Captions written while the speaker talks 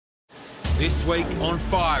This week on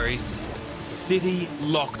Firies, city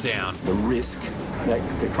lockdown. The risk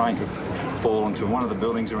that the crane could fall into one of the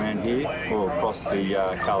buildings around here or across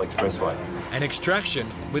the Carl Expressway. An extraction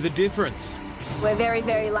with a difference. We're very,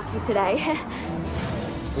 very lucky today.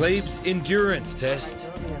 Gleb's endurance test.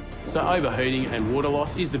 So overheating and water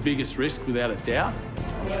loss is the biggest risk without a doubt.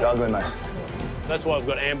 I'm struggling, mate. That's why I've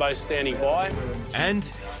got Ambo standing by.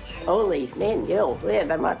 And all these men, yeah,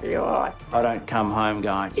 they might be all right. I don't come home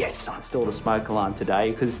going, yes, I installed a smoke alarm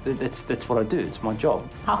today, because that's what I do, it's my job.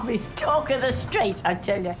 I'll be talk of the street, I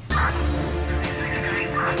tell you.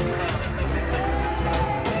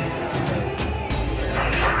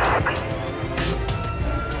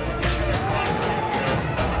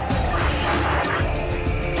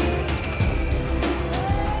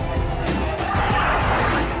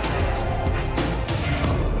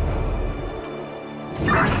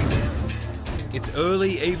 it's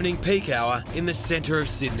early evening peak hour in the centre of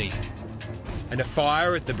Sydney. And a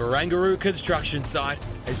fire at the Barangaroo construction site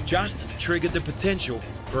has just triggered the potential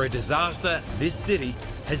for a disaster this city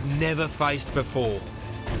has never faced before.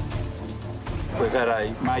 We've had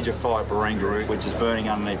a major fire at Barangaroo, which is burning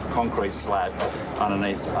underneath a concrete slab,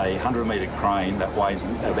 underneath a 100-metre crane that weighs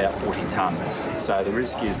about 40 tonnes. So the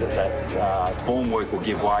risk is that formwork will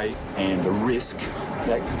give way, and the risk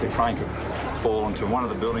that the crane could fall into one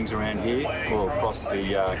of the buildings around here or across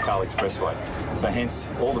the Carl Expressway. So hence,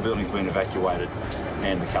 all the buildings have been evacuated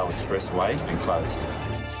and the Carl Expressway has been closed.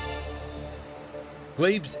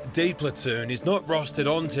 Gleb's D platoon is not rostered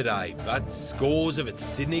on today, but scores of its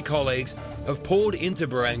Sydney colleagues have poured into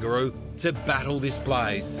Barangaroo to battle this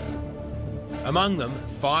blaze. Among them,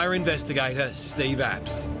 fire investigator Steve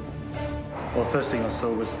Apps. Well, the first thing I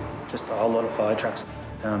saw was just a whole lot of fire trucks.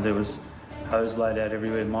 There was hose laid out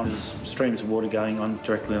everywhere, monitors, streams of water going on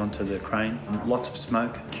directly onto the crane, and lots of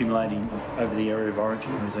smoke accumulating over the area of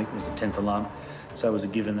origin. It was the 10th alarm, so it was a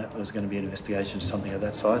given that there was going to be an investigation of something of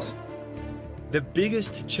that size. The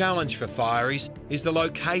biggest challenge for Firies is the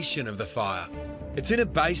location of the fire. It's in a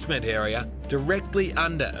basement area directly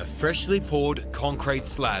under a freshly poured concrete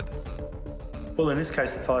slab. Well, in this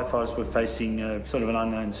case, the firefighters were facing sort of an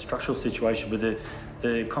unknown structural situation where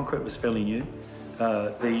the concrete was fairly new.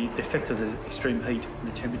 The effect of the extreme heat and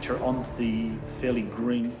the temperature on the fairly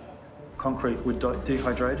green concrete would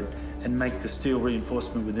dehydrate it and make the steel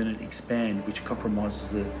reinforcement within it expand, which compromises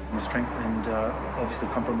the strength and obviously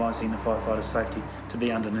compromising the firefighter's safety to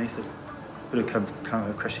be underneath it. But it come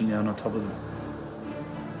crashing down on top of them.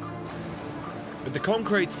 But the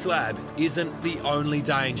concrete slab isn't the only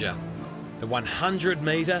danger. The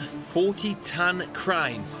 100-metre, 40-tonne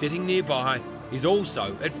crane sitting nearby is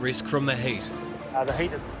also at risk from the heat. The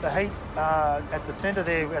heat at the centre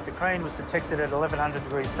there at the crane was detected at 1100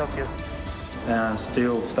 degrees Celsius.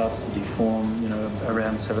 Steel starts to deform,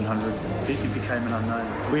 around 700. It became an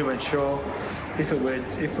unknown. We weren't sure if it were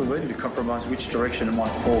to be compromised, which direction it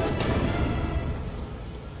might fall.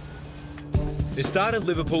 The start of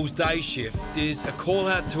Liverpool's day shift is a call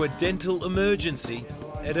out to a dental emergency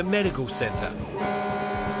at a medical centre.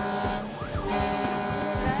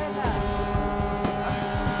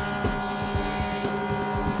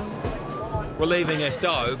 Relieving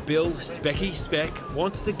SO, Bill Specky Speck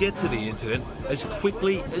wants to get to the incident as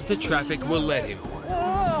quickly as the traffic will let him.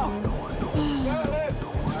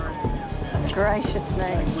 Gracious me.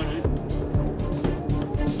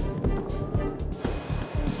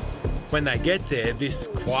 When they get there, this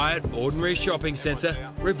quiet, ordinary shopping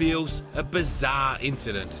centre reveals a bizarre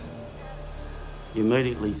incident. You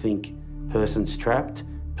immediately think person's trapped,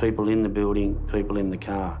 people in the building, people in the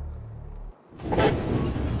car.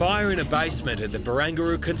 Fire in a basement at the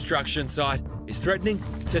Barangaroo construction site is threatening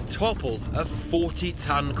to topple a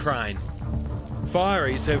 40-tonne crane.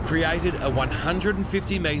 Firies have created a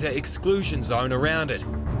 150-metre exclusion zone around it.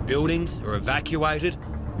 Buildings are evacuated,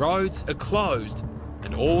 roads are closed,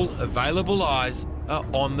 and all available eyes are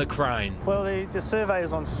on the crane. Well, the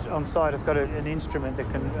surveyors on site have got an instrument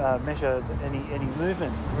that can measure any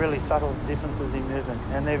movement, really subtle differences in movement,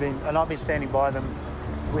 and I've been standing by them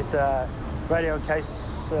with radio in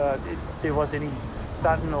case there was any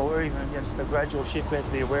sudden or even just a gradual shift. We had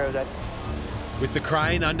to be aware of that. With the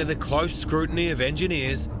crane under the close scrutiny of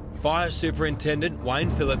engineers, Fire Superintendent Wayne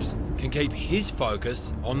Phillips can keep his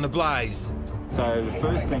focus on the blaze. So the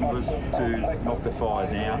first thing was to knock the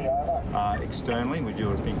fire down externally. We do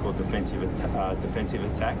a thing called defensive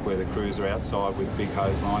attack, where the crews are outside with big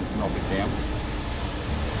hose lines to knock it down.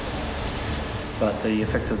 But the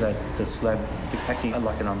effect of the slab acting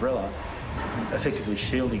like an umbrella, effectively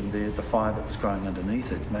shielding the fire that was growing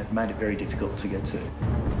underneath it, made it very difficult to get to.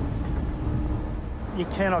 you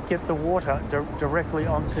cannot get the water directly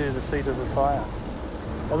onto the seat of the fire.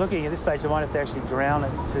 But looking at this stage, they might have to actually drown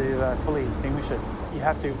it to fully extinguish it. You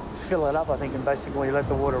have to fill it up, I think, and basically let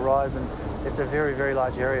the water rise, and it's a very, very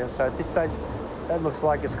large area. So at this stage, that looks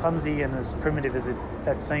like as clumsy and as primitive as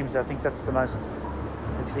that seems. I think it's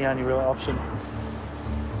the only real option.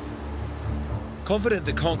 Confident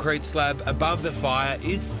the concrete slab above the fire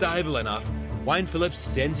is stable enough, Wayne Phillips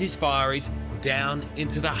sends his Firies down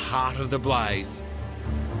into the heart of the blaze.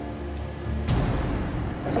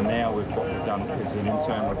 So now what we've done is an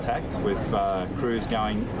internal attack with crews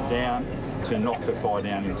going down to knock the fire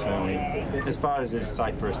down internally, as far as it's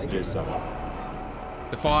safe for us to do so.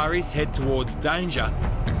 The Firies head towards danger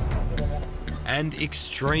and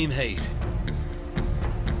extreme heat.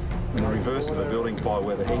 In the reverse of a building fire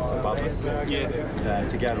where the heat's above us,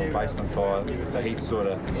 to go to a basement fire, the heat's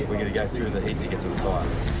we're going to go through the heat to get to the fire.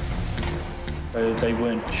 They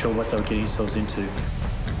weren't sure what they were getting themselves into.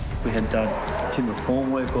 We had timber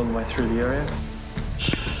formwork all the way through the area.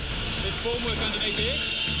 There's formwork underneath here.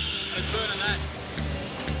 It's burning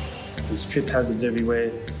that. There's trip hazards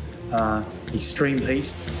everywhere, extreme heat.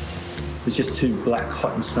 There's just too black,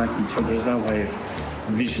 hot and smoky. There's no way of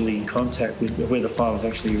visually in contact with where the fire was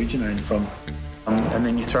actually originating from. And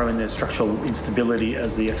then you throw in the structural instability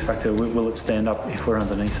as the X factor. Will it stand up if we're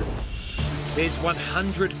underneath it? There's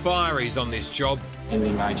 100 Firies on this job.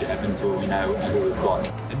 Anything major happens, well, we know who we've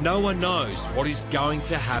got. And no one knows what is going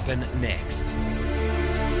to happen next.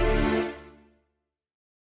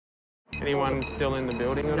 Anyone still in the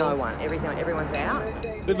building at all? No one. Everyone's out.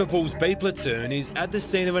 Liverpool's B platoon is at the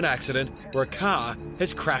scene of an accident where a car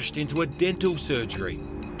has crashed into a dental surgery.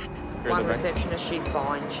 One receptionist, she's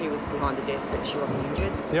fine. She was behind the desk, but she wasn't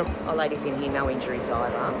injured. Yep. A lady's in here, no injuries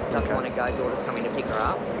either. Doesn't want to go. Daughter's coming to pick her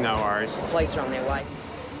up. No worries. Police are on their way.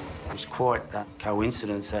 It was quite a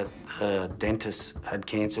coincidence that the dentist had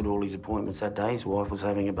cancelled all his appointments that day. His wife was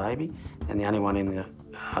having a baby, and the only one in the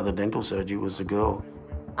other dental surgery was the girl.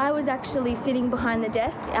 I was actually sitting behind the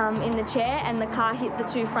desk in the chair, and the car hit the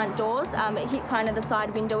two front doors. It hit kind of the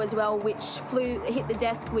side window as well, which hit the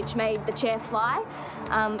desk, which made the chair fly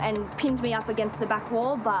and pinned me up against the back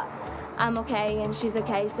wall, but I'm okay and she's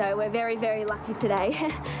okay, so we're very, very lucky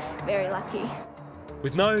today. Very lucky.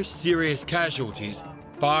 With no serious casualties,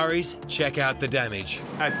 Firies check out the damage.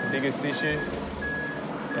 That's the biggest issue.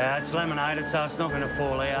 Yeah, it's laminated, so it's not going to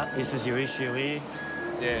fall out. This is your issue here.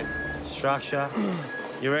 Yeah. Structure.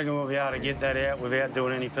 You reckon we'll be able to get that out without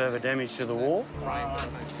doing any further damage to the wall?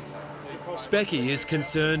 Specky is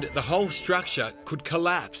concerned the whole structure could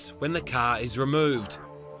collapse when the car is removed.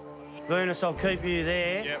 Venus, I'll keep you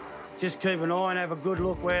there. Yep. Just keep an eye and have a good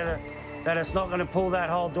look that it's not going to pull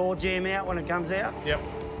that whole door jamb out when it comes out. Yep.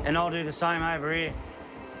 And I'll do the same over here.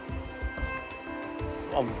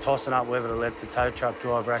 I'm tossing up whether to let the tow truck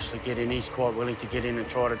driver actually get in. He's quite willing to get in and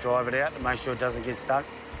try to drive it out to make sure it doesn't get stuck.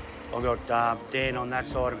 I've got Dan on that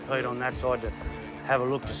side and Pete on that side to have a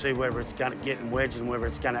look to see whether it's going to get wedged and whether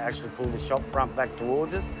it's going to actually pull the shop front back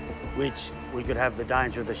towards us, which we could have the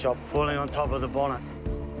danger of the shop falling on top of the bonnet.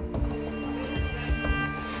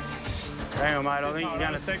 Hang on, mate, I think you're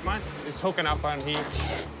going to... sec, mate. It's hooking up on here.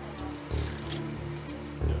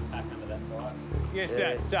 Back under that fire. Yes,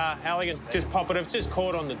 yeah. Halligan, just pop it. It's just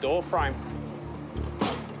caught on the door frame.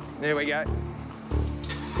 There we go.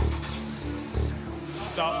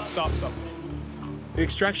 Stop. The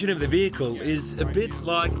extraction of the vehicle is a bit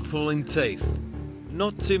like pulling teeth.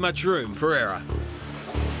 Not too much room for error.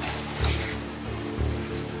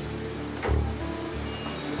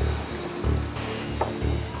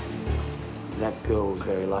 That girl was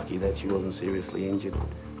very lucky that she wasn't seriously injured,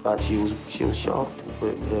 but she was shocked.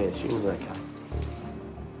 But yeah, she was okay.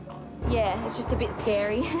 Yeah, it's just a bit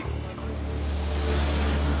scary.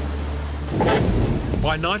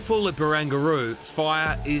 By nightfall at Barangaroo,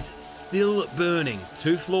 fire is still burning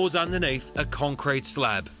 2 floors underneath a concrete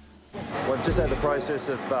slab. We've just had the process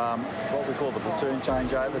of what we call the platoon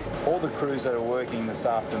changeovers. All the crews that are working this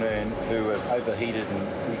afternoon who have overheated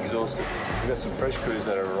and exhausted. We've got some fresh crews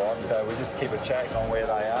that have arrived, so we just keep a check on where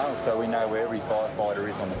they are so we know where every firefighter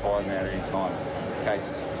is on the fire ground at any time. In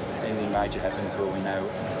case anything major happens, well, we know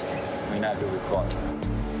who we've got.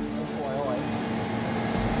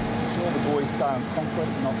 All the boys stay on concrete,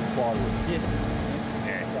 not plywood. Yes.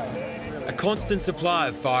 A constant supply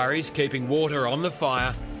of Firies keeping water on the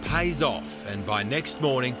fire pays off, and by next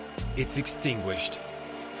morning, it's extinguished.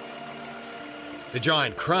 The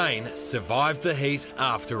giant crane survived the heat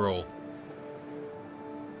after all.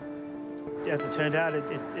 As it turned out,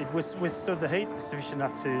 it withstood the heat sufficient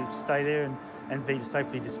enough to stay there and be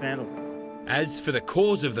safely dismantled. As for the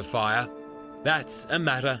cause of the fire, that's a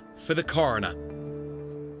matter for the coroner.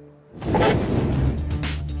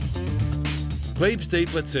 Gleb's D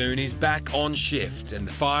platoon is back on shift and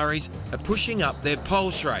the Firies are pushing up their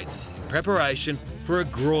pulse rates in preparation for a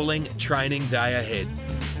gruelling training day ahead.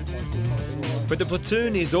 But the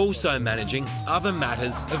platoon is also managing other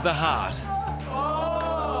matters of the heart.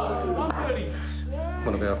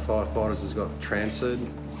 One of our firefighters has got transferred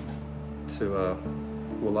to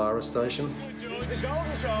Wallara station. George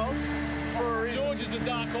is the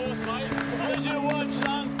dark horse, mate. Pleasure to watch,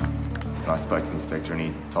 son. I spoke to the inspector and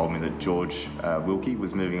he told me that George Wilkie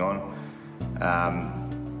was moving on.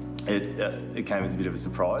 It came as a bit of a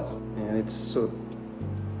surprise. And it's sort of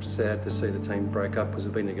sad to see the team break up because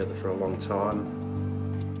we've been together for a long time.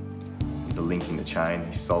 He's a link in the chain,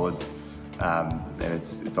 he's solid, and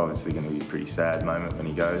it's obviously going to be a pretty sad moment when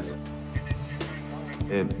he goes.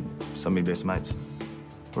 Yeah, some of my best mates.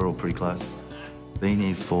 We're all pretty close. Been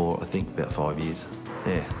here for, I think, about 5 years.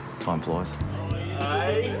 Yeah, time flies.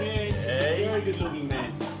 Hey, very good looking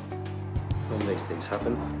man. When these things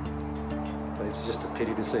happen, but it's just a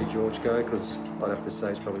pity to see George go because I'd have to say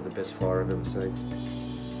he's probably the best fire I've ever seen.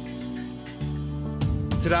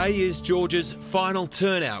 Today is George's final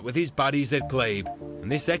turnout with his buddies at Glebe,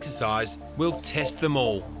 and this exercise will test them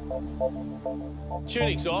all.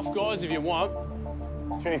 Tunic's off, guys, if you want.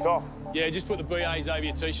 Tunic's off. Yeah, just put the BAs over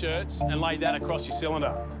your T-shirts and lay that across your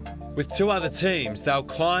cylinder. With two other teams, they'll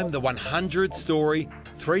climb the 100-storey,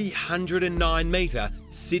 309-metre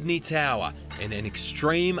Sydney Tower in an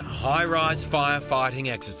extreme high-rise firefighting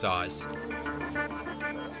exercise.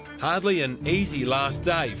 Hardly an easy last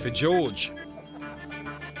day for George.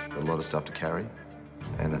 A lot of stuff to carry,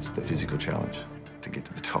 and that's the physical challenge to get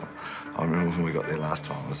to the top. I remember when we got there last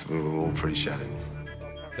time, we were all pretty shattered.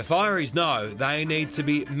 The Firies know they need to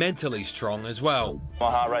be mentally strong as well. My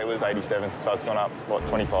heart rate was 87, so it's gone up, what,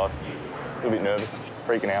 25. A little bit nervous,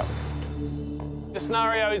 freaking out. The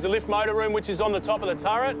scenario is the lift motor room, which is on the top of the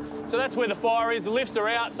turret. So that's where the fire is. The lifts are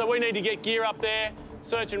out, so we need to get gear up there,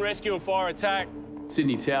 search and rescue and fire attack.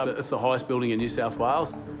 Sydney Tower, that's the highest building in New South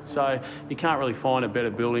Wales. So you can't really find a better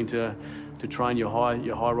building to train your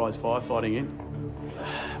high-rise firefighting in.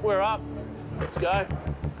 We're up. Let's go.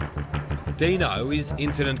 Dino is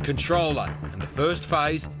incident controller, and the first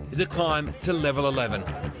phase is a climb to level 11.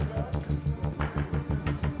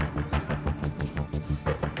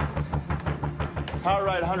 Heart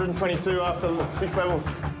rate 122 after 6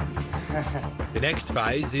 levels. The next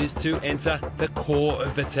phase is to enter the core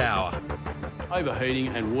of the tower. Overheating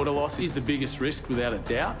and water loss is the biggest risk, without a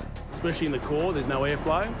doubt. Especially in the core, there's no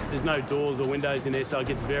airflow. There's no doors or windows in there, so it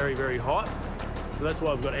gets very, very hot. So that's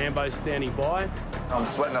why I've got ambos standing by. I'm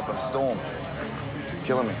sweating up a storm. It's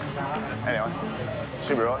killing me. Anyway,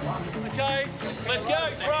 should be right. OK, let's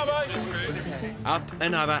go. Bravo. Up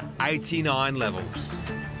another 89 levels.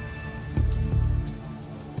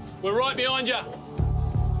 We're right behind you.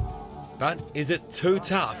 But is it too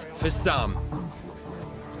tough for some?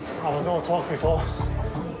 I was all talk before.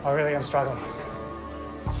 I really am struggling.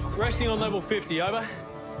 Resting on level 50, over.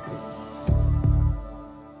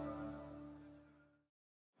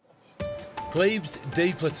 Gleb's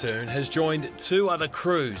D platoon has joined two other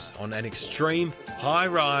crews on an extreme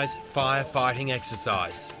high-rise firefighting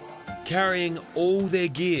exercise. Carrying all their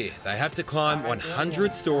gear, they have to climb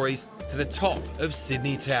 100 stories to the top of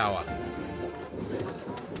Sydney Tower.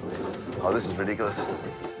 Oh, this is ridiculous.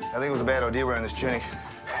 I think it was a bad idea wearing this tunic.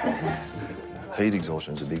 Heat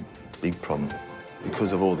exhaustion is a big problem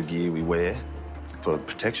because of all the gear we wear for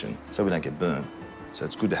protection, so we don't get burned. So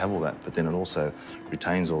it's good to have all that, but then it also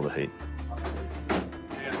retains all the heat.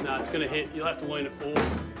 Yeah, no, it's going to hit. You'll have to lean it forward.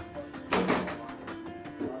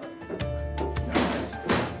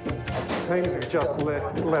 Teams have just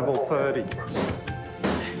left level 30.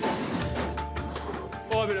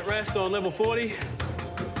 5-minute rest on level 40.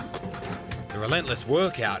 The relentless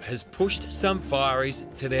workout has pushed some Firies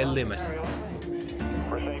to their limit.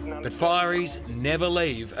 But Firies never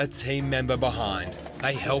leave a team member behind.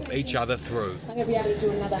 They help each other through. I'm going to be able to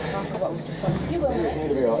do another half of what we've just done. You will.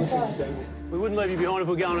 We wouldn't leave you behind if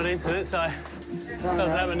we're going on an incident, so it doesn't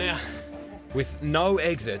happen now. With no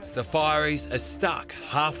exits, the Firies are stuck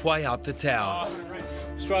halfway up the tower.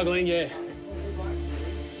 Struggling, yeah.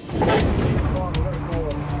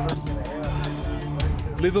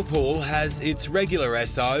 Liverpool has its regular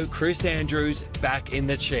SO, Chris Andrews, back in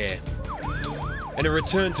the chair. And a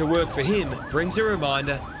return to work for him brings a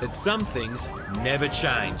reminder that some things never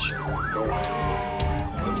change. All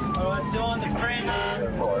right, so on the Crenna,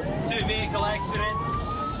 2 vehicle accidents,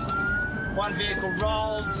 1 vehicle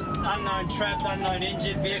rolled, unknown trapped, unknown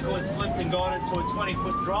injured, vehicle was flipped and gone into a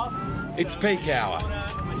 20-foot drop. It's peak hour.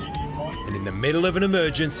 And in the middle of an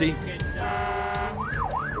emergency,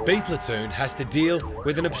 B platoon has to deal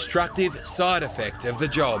with an obstructive side effect of the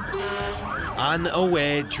job: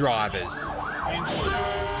 unaware drivers.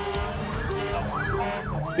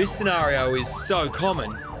 This scenario is so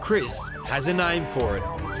common, Chris has a name for it: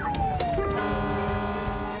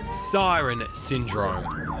 siren syndrome.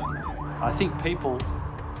 I think people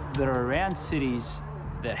that are around cities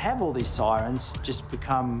that have all these sirens just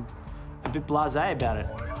become a bit blasé about it.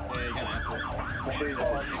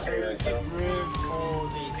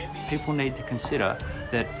 People need to consider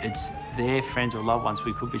that it's their friends or loved ones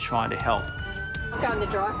we could be trying to help. Go in the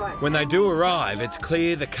driveway. When they do arrive, it's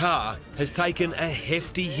clear the car has taken a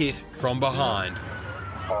hefty hit from behind.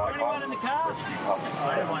 Anyone in the car?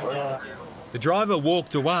 The driver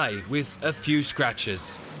walked away with a few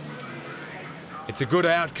scratches. It's a good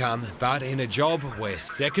outcome, but in a job where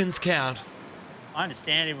seconds count. I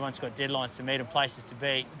understand everyone's got deadlines to meet and places to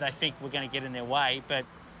be. They think we're going to get in their way, but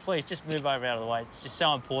please just move over out of the way. It's just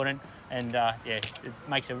so important, and yeah, it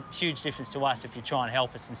makes a huge difference to us if you try and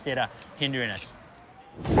help us instead of hindering us.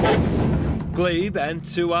 Glebe and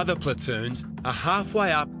 2 other platoons are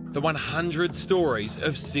halfway up the 100 stories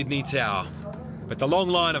of Sydney Tower. But the long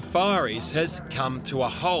line of Firies has come to a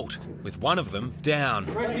halt, with one of them down.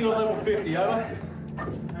 Resting on level 50, over.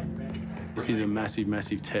 This is a massive,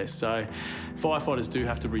 massive test, so firefighters do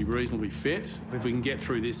have to be reasonably fit. If we can get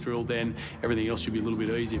through this drill, then everything else should be a little bit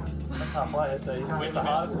easier. That's halfway, so where's the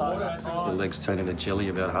hardest part? Your legs turn into jelly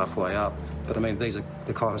about halfway up. But I mean, these are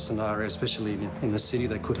the kind of scenarios, especially in the city,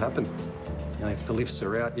 that could happen. You know, if the lifts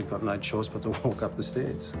are out, you've got no choice but to walk up the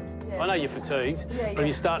stairs. I know you're fatigued, but if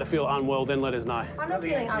you start to feel unwell, then let us know. I'm not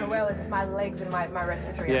feeling unwell, it's just my legs and my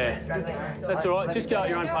respiratory. Yeah, struggling. that's all right. Just go at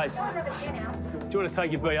your own pace. Do you want to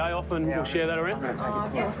take your BA off and we'll share that around? No, it's all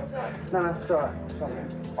right. Trust me.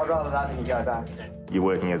 I'd rather that than you go back. You're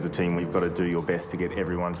working as a team where you've got to do your best to get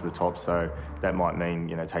everyone to the top, so that might mean,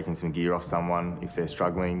 you know, taking some gear off someone if they're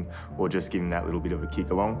struggling, or just giving that little bit of a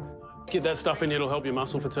kick along. Get that stuff in, it'll help your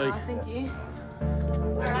muscle fatigue. Thank you.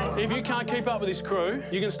 If you can't keep up with this crew,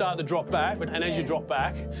 you can start to drop back, and as you drop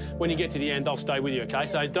back, when you get to the end, they'll stay with you, OK?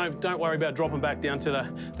 So don't worry about dropping back down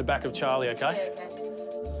to the back of Charlie, OK?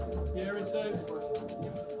 Yeah, Yeah, received.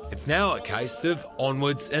 It's now a case of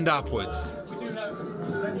onwards and upwards. We do have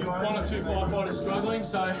 1 or 2 firefighters struggling,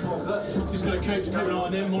 so just got to keep an eye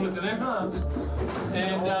on them, monitor them.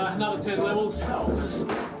 And another 10 levels.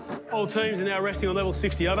 All teams are now resting on level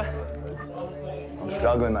 60, over. I'm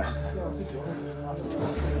struggling, mate.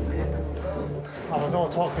 I was all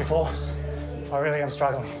talk before. I really am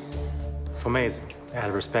struggling. For me, it's out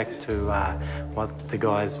of respect to what the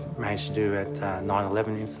guys managed to do at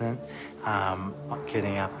 9/11 incident,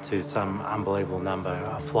 getting up to some unbelievable number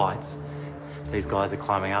of flights. These guys are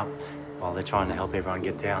climbing up while they're trying to help everyone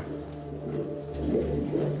get down.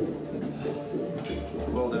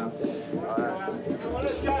 Well done. Come on,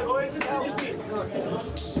 let's go, boys. Let's help this.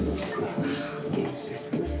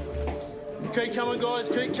 Keep coming, guys.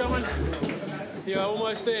 Keep coming. You're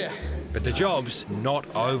almost there. But the job's not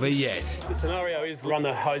over yet. The scenario is run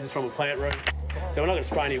the hoses from a plant room. So we're not going to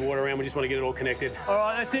spray any water around, we just want to get it all connected. All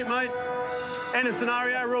right, that's it, mate. End of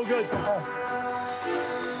scenario, real good.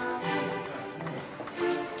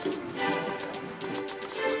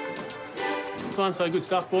 Fine, so good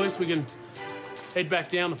stuff, boys. We can head back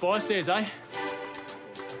down the fire stairs, eh?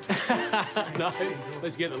 No,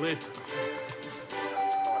 let's get the lift.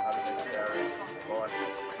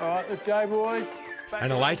 All right, let's go, boys. An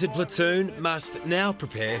elated platoon must now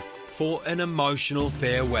prepare for an emotional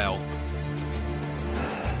farewell.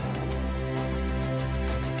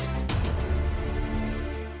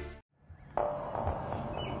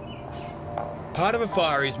 Part of a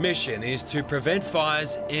Firies mission is to prevent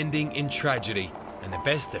fires ending in tragedy, and the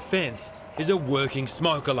best defence is a working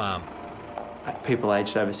smoke alarm. People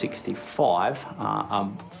aged over 65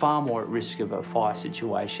 are far more at risk of a fire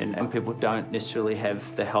situation, and people don't necessarily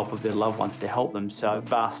have the help of their loved ones to help them. So a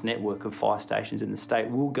vast network of fire stations in the state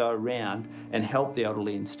will go around and help the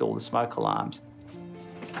elderly install the smoke alarms.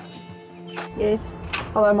 Yes.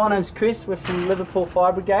 Hello, my name's Chris. We're from Liverpool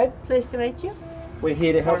Fire Brigade. Pleased to meet you. We're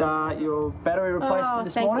here to help your battery replacement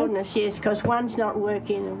this morning. Thank goodness, yes, because one's not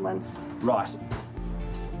working and one's... Right.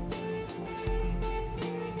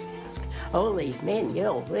 All these men,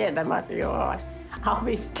 yeah, they might be all right. I'll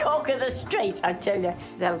be talk of the street, I tell you.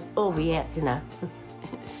 They'll all be out, you know,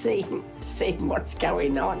 seeing what's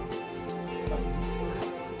going on.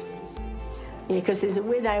 Yeah, because there's a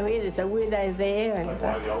window here, there's a window there, and...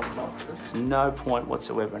 There's no point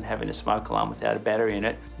whatsoever in having a smoke alarm without a battery in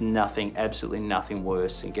it. Nothing, absolutely nothing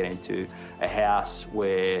worse than getting into a house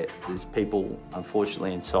where there's people,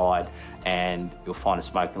 unfortunately, inside, and you'll find a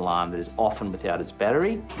smoke alarm that is often without its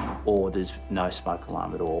battery, or there's no smoke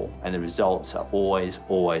alarm at all, and the results are always,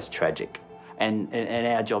 always tragic. And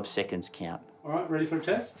our job seconds count. All right, ready for a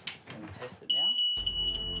test? So we'll test it now.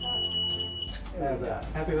 How's that?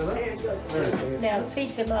 Happy with that? Now,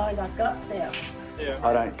 peace of mind I've got now. Yeah.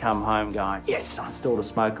 I don't come home going, yes, I installed a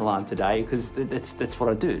smoke alarm today, because that's what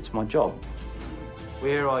I do, it's my job.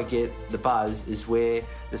 Where I get the buzz is where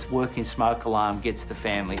this working smoke alarm gets the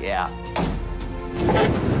family out.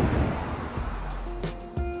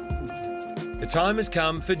 The time has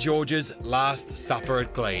come for George's last supper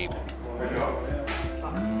at Glebe.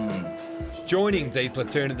 Joining the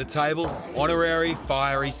platoon at the table, honorary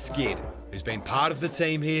Fiery Skid, who's been part of the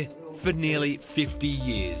team here for nearly 50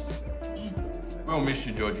 years. Well missed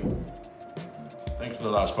you, Georgie. Thanks for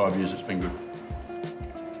the last 5 years, it's been good.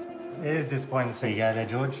 It is disappointing to see you go there,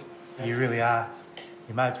 George. You really are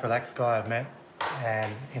the most relaxed guy I've met,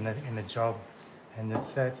 and in the job, and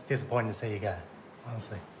it's disappointing to see you go,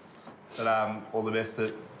 honestly. But all the best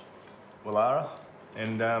at Wallara,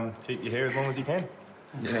 and keep your hair as long as you can.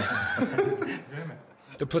 Yeah.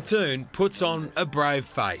 The platoon puts on a brave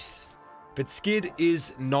face, but Skid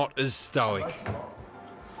is not as stoic.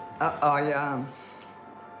 Like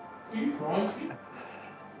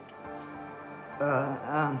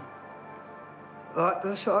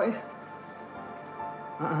to say,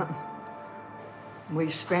 we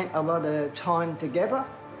spent a lot of time together.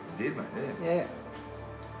 You did, mate, yeah. Yeah.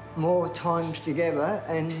 More times together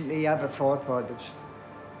than the other firefighters.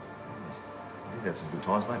 We had some good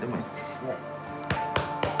times, mate, didn't we? Yeah.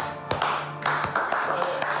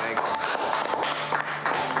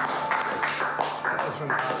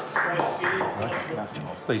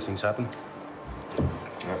 These things happen.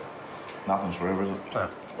 Yep. Nothing's forever, is it? No.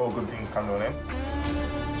 All good things come to an end.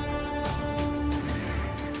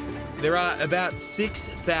 There are about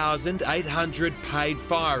 6,800 paid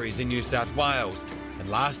fireys in New South Wales, and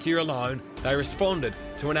last year alone, they responded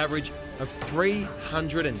to an average of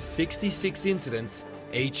 366 incidents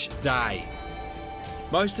each day.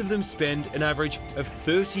 Most of them spend an average of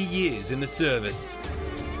 30 years in the service.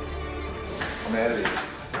 I'm out of here.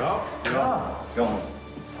 Go on.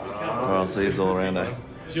 I'll see you all around, eh?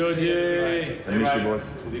 Georgie! I miss you, boys.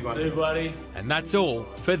 See you, buddy. And that's all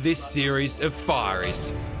for this series of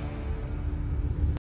Firies.